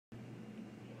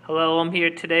Hello, I'm here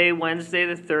today, Wednesday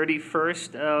the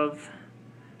 31st of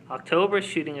October,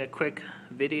 shooting a quick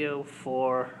video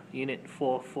for Unit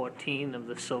 414 of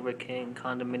the SilverKing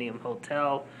Condominium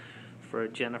Hotel for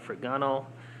Jennifer Gunnell.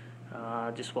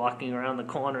 Just walking around the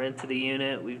corner into the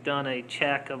unit. We've done a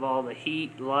check of all the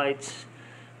heat, lights,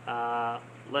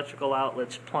 electrical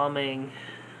outlets, plumbing,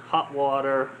 hot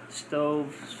water,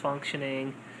 stove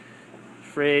functioning,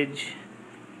 fridge,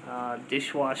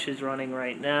 dishwasher's running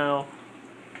right now.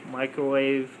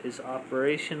 Microwave is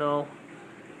operational,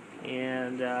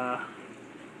 and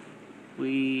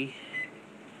we've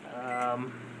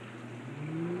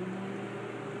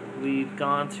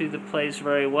gone through the place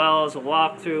very well as a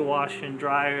walkthrough. Washer and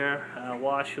dryer.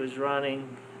 Washer was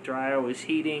running, dryer was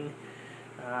heating.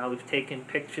 We've taken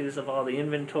pictures of all the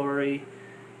inventory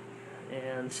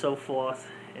and so forth.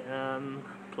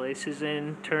 Place is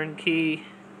in turnkey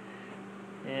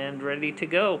and ready to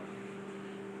go.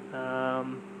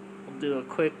 We'll do a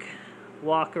quick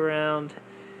walk around.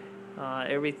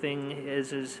 Everything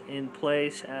is in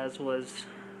place as was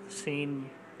seen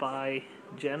by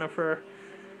Jennifer.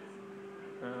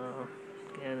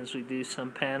 Again, as we do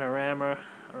some panorama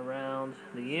around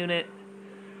the unit.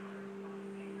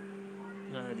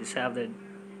 I just have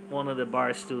one of the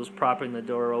bar stools propping the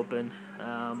door open.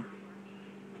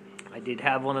 I did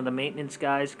have one of the maintenance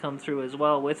guys come through as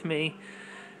well with me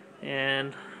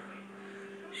and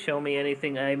show me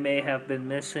anything I may have been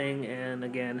missing, and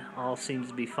again, all seems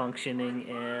to be functioning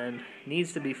and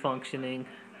needs to be functioning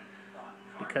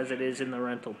because it is in the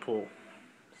rental pool.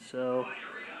 So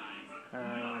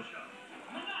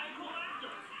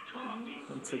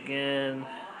once again,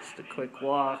 just a quick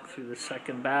walk through the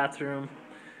second bathroom.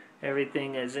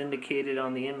 Everything as indicated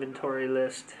on the inventory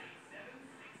list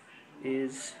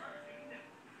is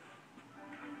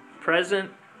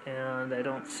present, and I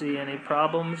don't see any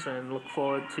problems, and look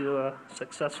forward to a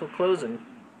successful closing.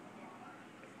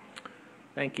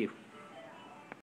 Thank you.